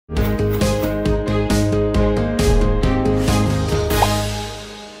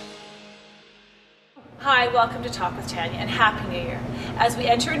Hi, welcome to Talk with Tanya and Happy New Year. As we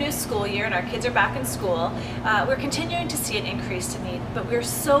enter a new school year and our kids are back in school, we're continuing to see an increase in need, but we're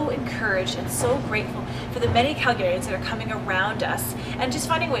so encouraged and so grateful for the many Calgarians that are coming around us and just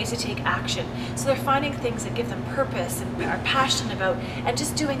finding ways to take action. So they're finding things that give them purpose and are passionate about, and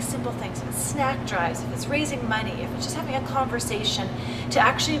just doing simple things. If it's snack drives, if it's raising money, if it's just having a conversation, to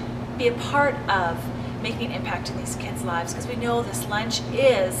actually be a part of making an impact in these kids' lives, because we know this lunch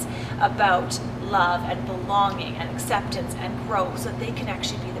is about love and belonging and acceptance and growth so that they can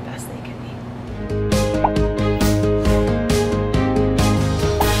actually be the best they can be.